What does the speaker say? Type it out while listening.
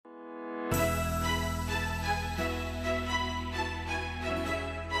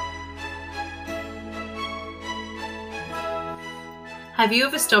Have you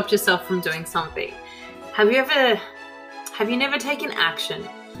ever stopped yourself from doing something? Have you never taken action,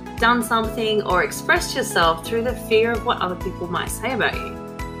 done something, or expressed yourself through the fear of what other people might say about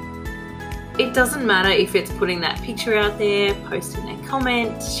you? It doesn't matter if it's putting that picture out there, posting a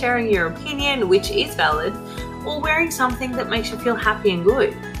comment, sharing your opinion, which is valid, or wearing something that makes you feel happy and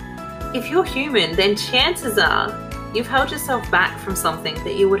good. If you're human, then chances are you've held yourself back from something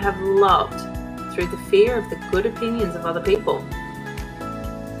that you would have loved through the fear of the good opinions of other people.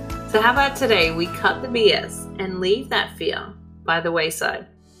 So how about today we cut the BS and leave that fear by the wayside?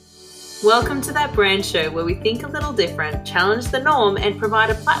 Welcome to That Brand Show, where we think a little different, challenge the norm, and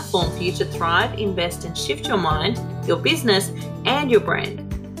provide a platform for you to thrive, invest, and shift your mind, your business, and your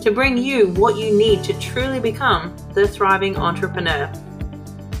brand to bring you what you need to truly become the thriving entrepreneur.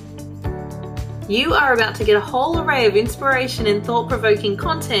 You are about to get a whole array of inspiration and thought-provoking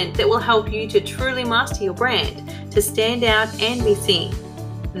content that will help you to truly master your brand, to stand out and be seen.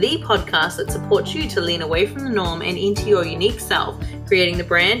 The podcast that supports you to lean away from the norm and into your unique self, creating the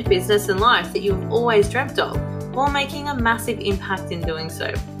brand, business, and life that you've always dreamt of, while making a massive impact in doing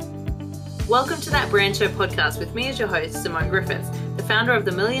so. Welcome to That Brand Show podcast with me as your host, Simone Griffiths, the founder of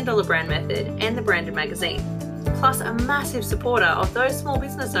the $1 Million Brand Method and the Branded Magazine, plus a massive supporter of those small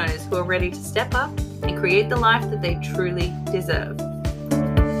business owners who are ready to step up and create the life that they truly deserve.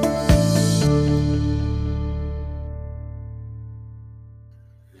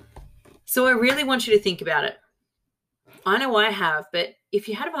 So I really want you to think about it. I know I have, but if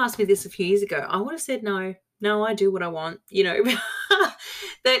you had have asked me this a few years ago, I would have said no, I do what I want, I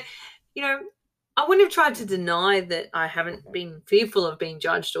wouldn't have tried to deny that I haven't been fearful of being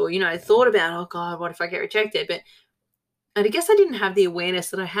judged or, thought about, oh God, what if I get rejected? And I guess I didn't have the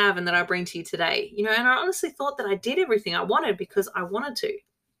awareness that I have and that I bring to you today, and I honestly thought that I did everything I wanted because I wanted to.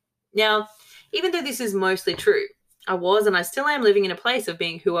 Now, even though this is mostly true, I was and I still am living in a place of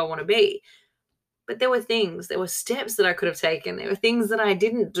being who I want to be. But there were steps that I could have taken. There were things that I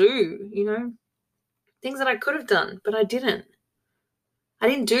didn't do, things that I could have done, but I didn't. I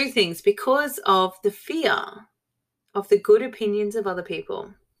didn't do things because of the fear of the good opinions of other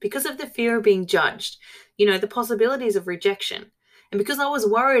people, because of the fear of being judged, the possibilities of rejection. And because I was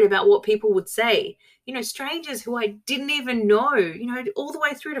worried about what people would say, strangers who I didn't even know, all the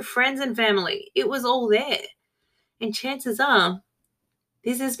way through to friends and family. It was all there. And chances are,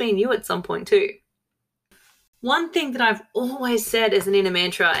 this has been you at some point too. One thing that I've always said as an inner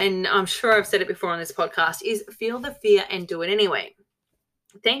mantra, and I'm sure I've said it before on this podcast, is feel the fear and do it anyway.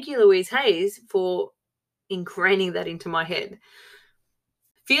 Thank you, Louise Hayes, for ingraining that into my head.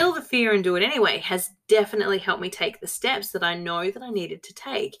 Feel the fear and do it anyway has definitely helped me take the steps that I know that I needed to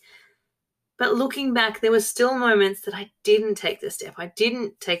take. But looking back, there were still moments that I didn't take the step. I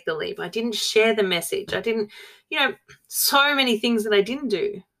didn't take the leap. I didn't share the message. I didn't, so many things that I didn't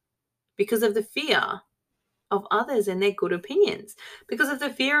do because of the fear of others and their good opinions, because of the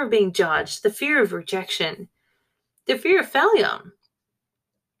fear of being judged, the fear of rejection, the fear of failure.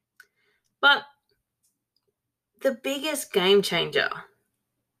 But the biggest game changer,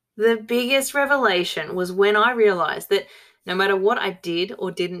 the biggest revelation was when I realized that no matter what I did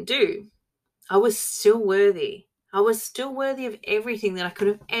or didn't do, I was still worthy. I was still worthy of everything that I could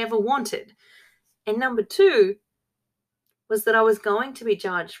have ever wanted. And number two was that I was going to be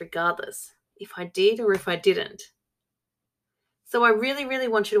judged regardless, if I did or if I didn't. So I really, really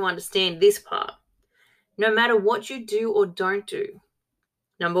want you to understand this part. No matter what you do or don't do,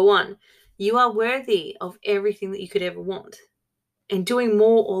 number one, you are worthy of everything that you could ever want. And doing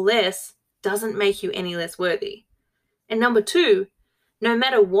more or less doesn't make you any less worthy. And number two, no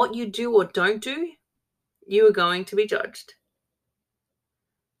matter what you do or don't do, you are going to be judged.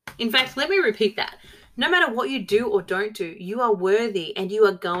 In fact, let me repeat that. No matter what you do or don't do, you are worthy and you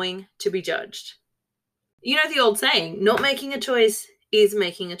are going to be judged. You know the old saying, not making a choice is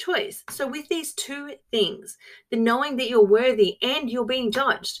making a choice. So with these two things, the knowing that you're worthy and you're being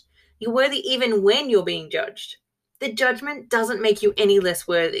judged, you're worthy even when you're being judged. The judgment doesn't make you any less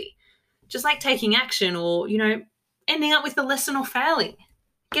worthy. Just like taking action or, ending up with a lesson or failing,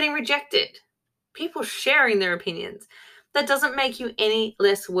 getting rejected, people sharing their opinions. That doesn't make you any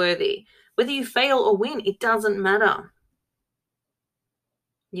less worthy. Whether you fail or win, it doesn't matter.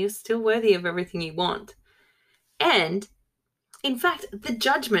 You're still worthy of everything you want. And, in fact, the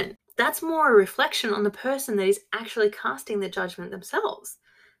judgment, that's more a reflection on the person that is actually casting the judgment themselves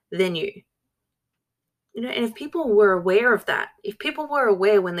than you. And if people were aware of that, if people were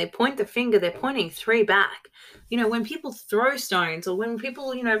aware when they point the finger, they're pointing three back. When people throw stones or when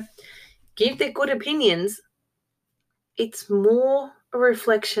people, give their good opinions, it's more a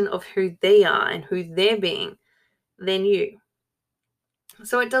reflection of who they are and who they're being than you.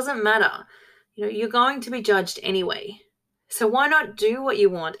 So it doesn't matter. You're going to be judged anyway. So why not do what you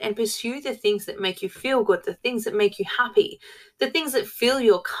want and pursue the things that make you feel good, the things that make you happy, the things that fill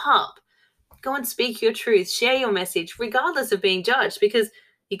your cup. Go and speak your truth, share your message, regardless of being judged, because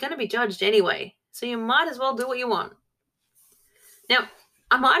you're going to be judged anyway. So you might as well do what you want. Now,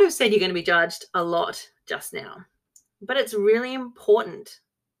 I might have said you're going to be judged a lot just now, but it's really important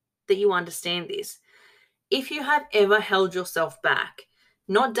that you understand this. If you have ever held yourself back,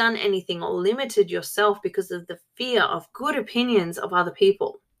 not done anything, or limited yourself because of the fear of good opinions of other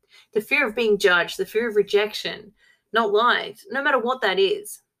people, the fear of being judged, the fear of rejection, not liked, no matter what that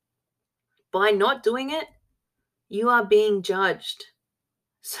is, by not doing it, you are being judged.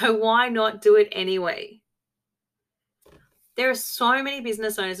 So why not do it anyway? There are so many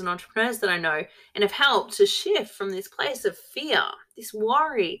business owners and entrepreneurs that I know and have helped to shift from this place of fear, this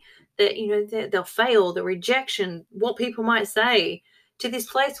worry that, they'll fail, the rejection, what people might say, to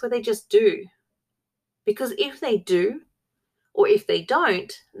this place where they just do. Because if they do, or if they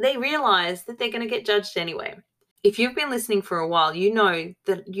don't, they realize that they're going to get judged anyway. If you've been listening for a while, you know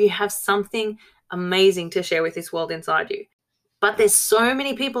that you have something amazing to share with this world inside you. But there's so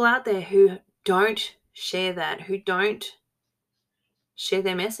many people out there who don't share that, who don't share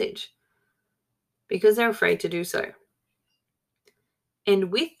their message because they're afraid to do so.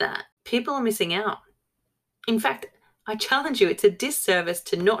 And with that, people are missing out. In fact, I challenge you, it's a disservice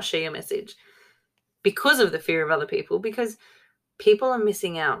to not share your message because of the fear of other people, because people are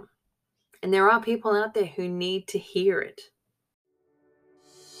missing out. And there are people out there who need to hear it.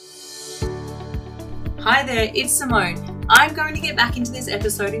 Hi there, it's Simone. I'm going to get back into this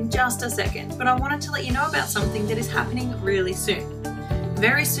episode in just a second, but I wanted to let you know about something that is happening really soon.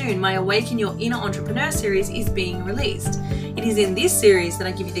 Very soon, my Awaken Your Inner Entrepreneur series is being released. It is in this series that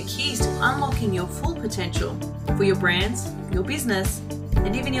I give you the keys to unlocking your full potential for your brands, your business,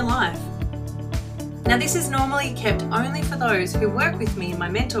 and even your life. Now, this is normally kept only for those who work with me in my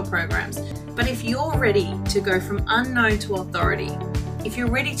mentor programs, but if you're ready to go from unknown to authority, if you're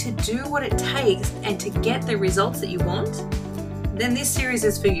ready to do what it takes and to get the results that you want, then this series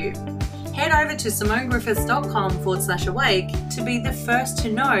is for you. Head over to simongriffiths.com/awake to be the first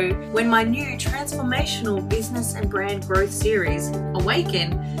to know when my new transformational business and brand growth series,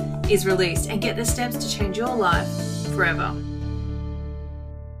 Awaken, is released, and get the steps to change your life forever.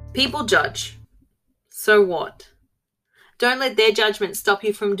 People judge. So what? Don't let their judgment stop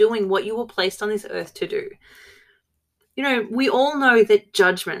you from doing what you were placed on this earth to do. We all know that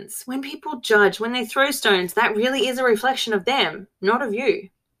judgments, when people judge, when they throw stones, that really is a reflection of them, not of you.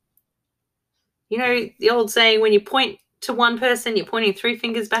 The old saying, when you point to one person, you're pointing 3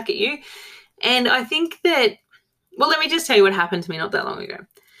 fingers back at you. And I think that, let me just tell you what happened to me not that long ago.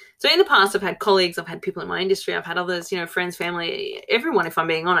 So in the past, I've had colleagues, I've had people in my industry, I've had others, friends, family, everyone, if I'm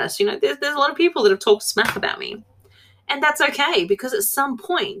being honest. There's a lot of people that have talked smack about me. And that's okay, because at some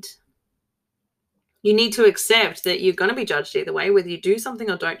point, you need to accept that you're going to be judged either way, whether you do something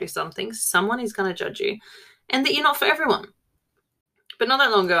or don't do something. Someone is going to judge you, and that you're not for everyone. But not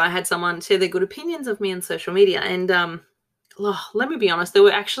that long ago, I had someone share their good opinions of me on social media. And let me be honest, they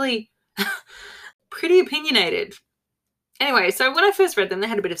were actually pretty opinionated. Anyway, so when I first read them, they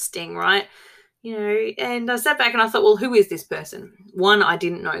had a bit of sting, right? And I sat back and I thought, well, who is this person? One, I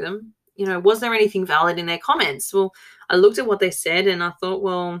didn't know them. Was there anything valid in their comments? Well, I looked at what they said and I thought,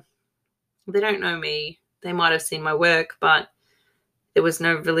 well, they don't know me. They might have seen my work, but there was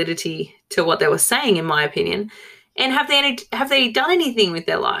no validity to what they were saying, in my opinion. And have they done anything with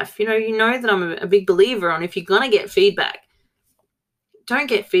their life? You know that I'm a big believer on, if you're going to get feedback, don't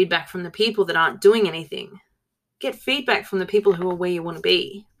get feedback from the people that aren't doing anything. Get feedback from the people who are where you want to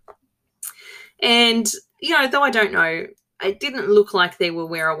be. And, though I don't know, it didn't look like they were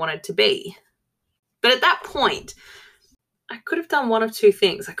where I wanted to be. But at that point, I could have done one of two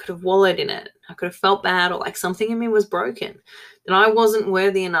things. I could have wallowed in it. I could have felt bad, or like something in me was broken, that I wasn't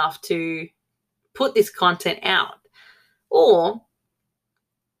worthy enough to put this content out. Or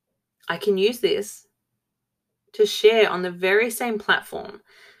I can use this to share on the very same platform,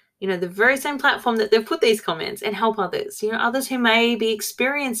 the very same platform that they've put these comments, and help others, others who may be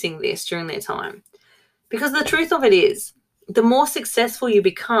experiencing this during their time. Because the truth of it is, the more successful you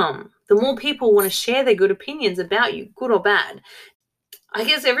become, the more people want to share their good opinions about you, good or bad. I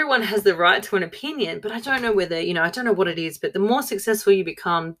guess everyone has the right to an opinion, but I don't know whether, I don't know what it is, but the more successful you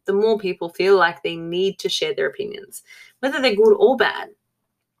become, the more people feel like they need to share their opinions, whether they're good or bad.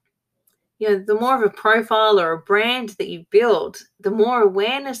 The more of a profile or a brand that you build, the more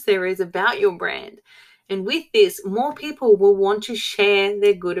awareness there is about your brand. And with this, more people will want to share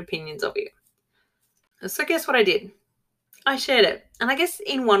their good opinions of you. So guess what I did? I shared it. And I guess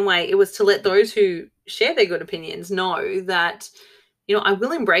in one way it was to let those who share their good opinions know that, I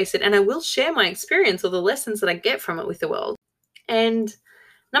will embrace it and I will share my experience or the lessons that I get from it with the world. And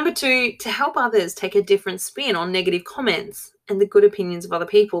number two, to help others take a different spin on negative comments and the good opinions of other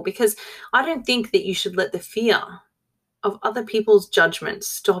people, because I don't think that you should let the fear of other people's judgment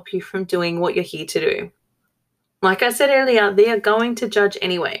stop you from doing what you're here to do. Like I said earlier, they are going to judge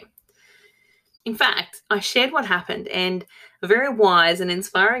anyway. In fact, I shared what happened, and a very wise and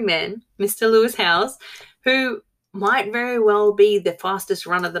inspiring man, Mr. Lewis Howes, who might very well be the fastest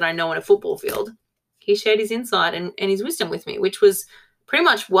runner that I know in a football field, he shared his insight and his wisdom with me, which was pretty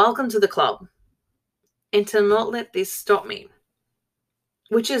much welcome to the club and to not let this stop me.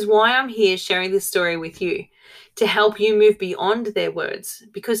 Which is why I'm here sharing this story with you, to help you move beyond their words,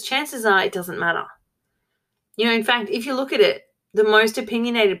 because chances are it doesn't matter. In fact, if you look at it, the most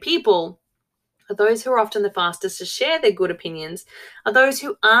opinionated people are those who are often the fastest to share their good opinions, are those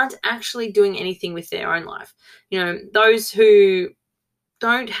who aren't actually doing anything with their own life. Those who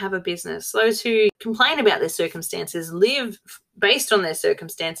don't have a business, those who complain about their circumstances, live based on their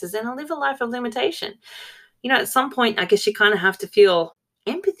circumstances, and live a life of limitation. At some point, I guess you kind of have to feel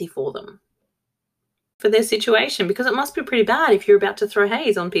empathy for them, for their situation, because it must be pretty bad if you're about to throw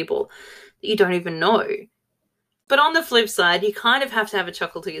haze on people that you don't even know. But on the flip side, you kind of have to have a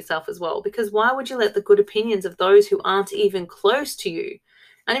chuckle to yourself as well, because why would you let the good opinions of those who aren't even close to you,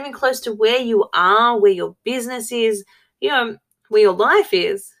 aren't even close to where you are, where your business is, where your life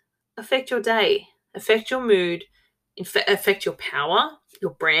is, affect your day, affect your mood, affect your power,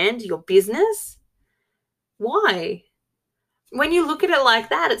 your brand, your business? Why? When you look at it like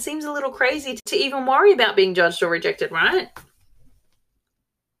that, it seems a little crazy to even worry about being judged or rejected, right?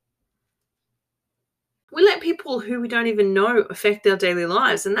 We let people who we don't even know affect our daily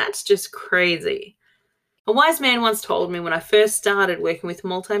lives, and that's just crazy. A wise man once told me when I first started working with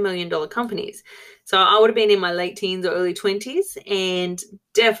multi-million-dollar companies. So I would have been in my late teens or early 20s, and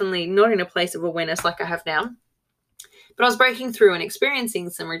definitely not in a place of awareness like I have now. But I was breaking through and experiencing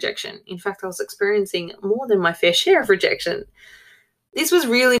some rejection. In fact, I was experiencing more than my fair share of rejection. This was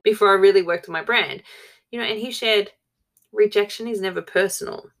really before I really worked on my brand. And he shared, rejection is never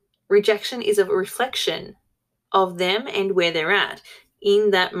personal. Rejection is a reflection of them and where they're at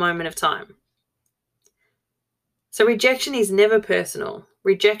in that moment of time. So rejection is never personal.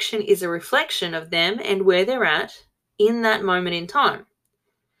 Rejection is a reflection of them and where they're at in that moment in time,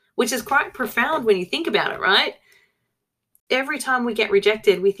 which is quite profound when you think about it, right? Every time we get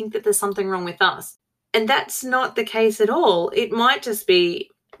rejected, we think that there's something wrong with us. And that's not the case at all. It might just be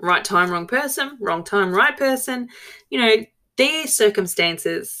right time, wrong person, wrong time, right person. Their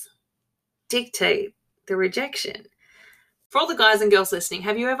circumstances dictate the rejection. For all the guys and girls listening,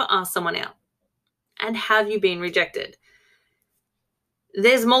 have you ever asked someone out? And have you been rejected?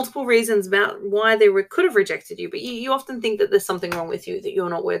 There's multiple reasons about why they could have rejected you, but you often think that there's something wrong with you, that you're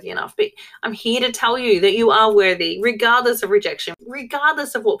not worthy enough. But I'm here to tell you that you are worthy, regardless of rejection,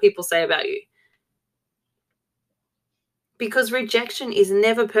 regardless of what people say about you. Because rejection is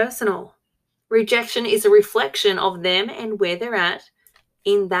never personal. Rejection is a reflection of them and where they're at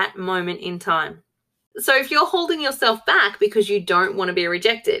in that moment in time. So if you're holding yourself back because you don't want to be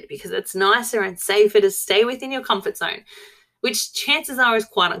rejected, because it's nicer and safer to stay within your comfort zone, which chances are is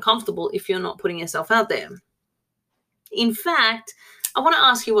quite uncomfortable if you're not putting yourself out there. In fact, I want to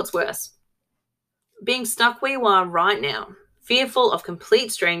ask you what's worse. Being stuck where you are right now, fearful of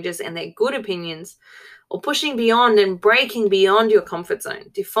complete strangers and their good opinions, or pushing beyond and breaking beyond your comfort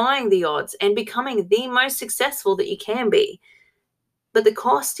zone, defying the odds and becoming the most successful that you can be. But the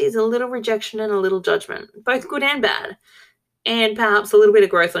cost is a little rejection and a little judgment, both good and bad, and perhaps a little bit of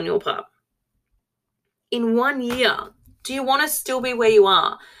growth on your part. In 1 year, do you want to still be where you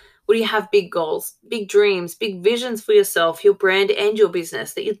are? Or do you have big goals, big dreams, big visions for yourself, your brand and your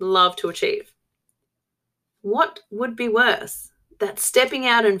business that you'd love to achieve? What would be worse? That stepping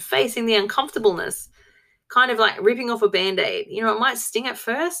out and facing the uncomfortableness, kind of like ripping off a Band-Aid. It might sting at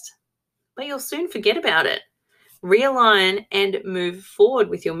first, but you'll soon forget about it. Realign and move forward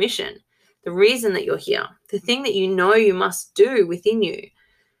with your mission, the reason that you're here, the thing that you know you must do within you.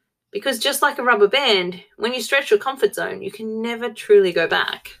 Because just like a rubber band, when you stretch your comfort zone, you can never truly go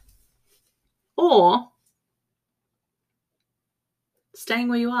back. Or staying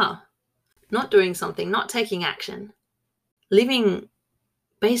where you are, not doing something, not taking action, living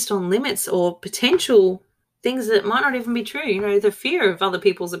based on limits or potential things that might not even be true, the fear of other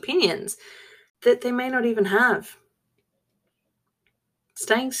people's opinions that they may not even have.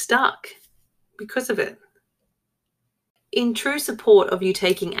 Staying stuck because of it. In true support of you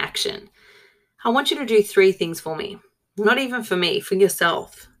taking action, I want you to do 3 things for me. Not even for me, for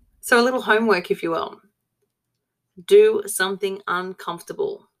yourself. So a little homework, if you will. Do something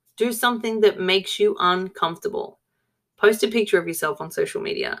uncomfortable. Do something that makes you uncomfortable. Post a picture of yourself on social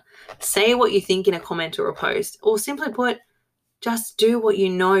media. Say what you think in a comment or a post. Or simply put, just do what you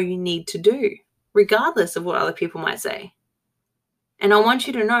know you need to do, regardless of what other people might say. And I want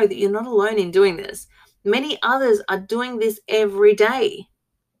you to know that you're not alone in doing this. Many others are doing this every day.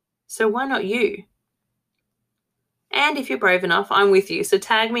 So why not you? And if you're brave enough, I'm with you. So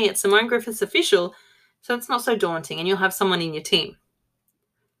tag me at Simone Griffiths Official so it's not so daunting and you'll have someone in your team.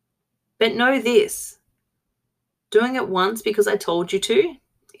 But know this, doing it once because I told you to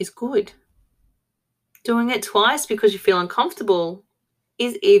is good. Doing it twice because you feel uncomfortable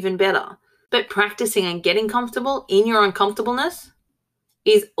is even better. But practicing and getting comfortable in your uncomfortableness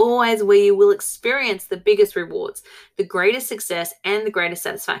is always where you will experience the biggest rewards, the greatest success, and the greatest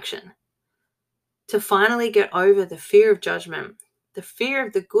satisfaction. To finally get over the fear of judgment, the fear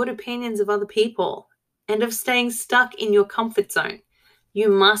of the good opinions of other people, and of staying stuck in your comfort zone, you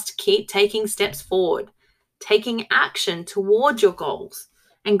must keep taking steps forward, taking action towards your goals,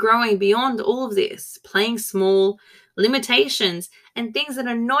 and growing beyond all of this, playing small, limitations, and things that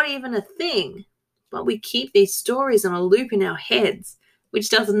are not even a thing. But we keep these stories on a loop in our heads, which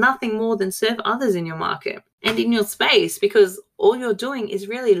does nothing more than serve others in your market and in your space, because all you're doing is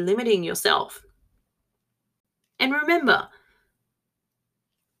really limiting yourself. And remember,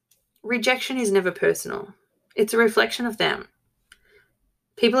 rejection is never personal. It's a reflection of them.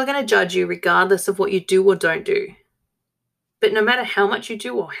 People are going to judge you regardless of what you do or don't do. But no matter how much you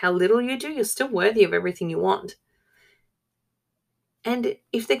do or how little you do, you're still worthy of everything you want. And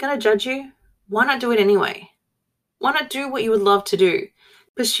if they're going to judge you, why not do it anyway? Why not do what you would love to do?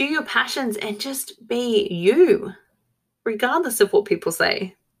 Pursue your passions and just be you, regardless of what people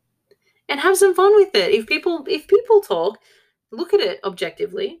say. And have some fun with it. If people talk, look at it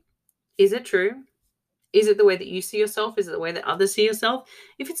objectively. Is it true? Is it the way that you see yourself? Is it the way that others see yourself?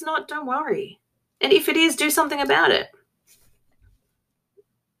 If it's not, don't worry. And if it is, do something about it.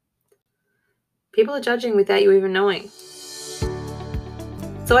 People are judging without you even knowing.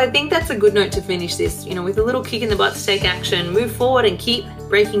 So I think that's a good note to finish this, with a little kick in the butt to take action, move forward and keep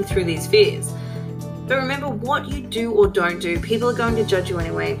breaking through these fears. But remember, what you do or don't do, people are going to judge you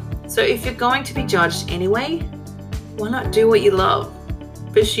anyway. So if you're going to be judged anyway, why not do what you love?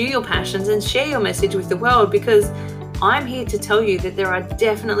 Pursue your passions and share your message with the world, because I'm here to tell you that there are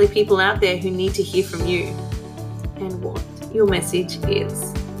definitely people out there who need to hear from you and what your message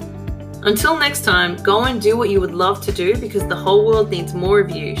is. Until next time, go and do what you would love to do, because the whole world needs more of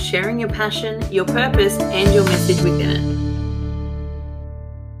you, sharing your passion, your purpose, and your message within it.